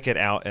 Check it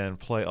out and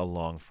play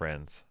along,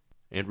 friends.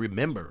 And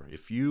remember,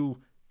 if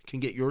you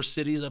can get your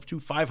cities up to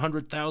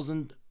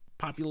 500,000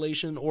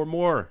 population or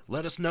more,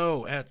 let us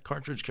know at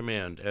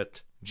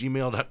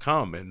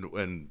cartridgecommand@gmail.com,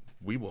 and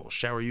we will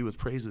shower you with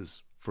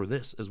praises for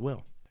this as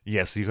well.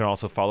 Yes, you can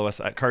also follow us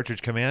at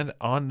Cartridge Command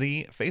on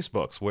the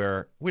Facebooks,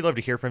 where we love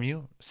to hear from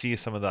you, see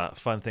some of the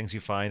fun things you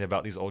find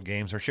about these old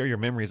games, or share your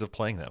memories of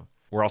playing them.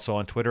 We're also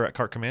on Twitter at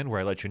Cart Command, where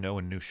I let you know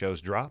when new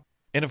shows drop.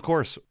 And of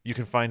course, you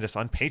can find us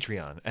on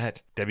Patreon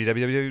at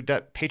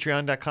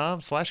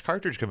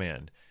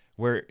www.patreon.com/cartridgecommand,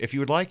 where if you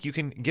would like, you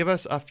can give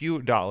us a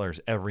few dollars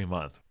every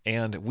month,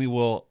 and we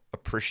will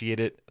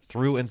appreciate it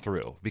through and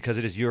through, because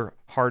it is your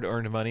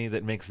hard-earned money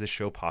that makes this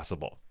show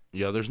possible.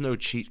 Yeah, there's no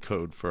cheat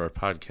code for our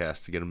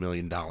podcast to get $1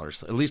 million.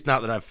 At least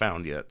not that I've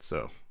found yet.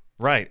 So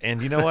right,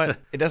 and you know what?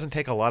 It doesn't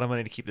take a lot of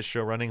money to keep the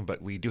show running,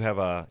 but we do have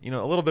a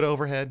little bit of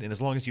overhead, and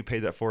as long as you pay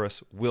that for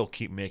us, we'll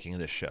keep making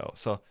this show.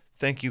 So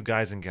thank you,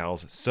 guys and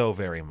gals, so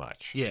very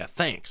much. Yeah,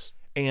 thanks.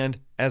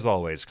 And as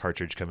always,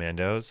 Cartridge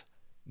Commandos,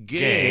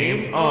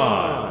 game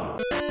on!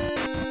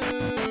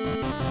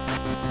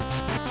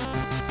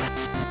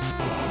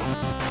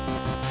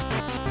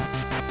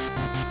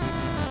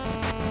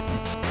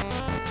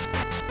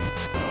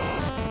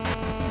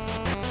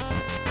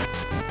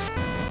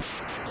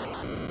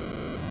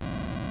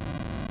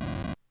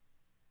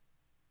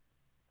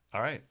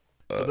 All right.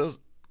 So those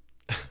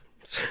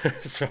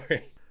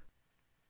Sorry.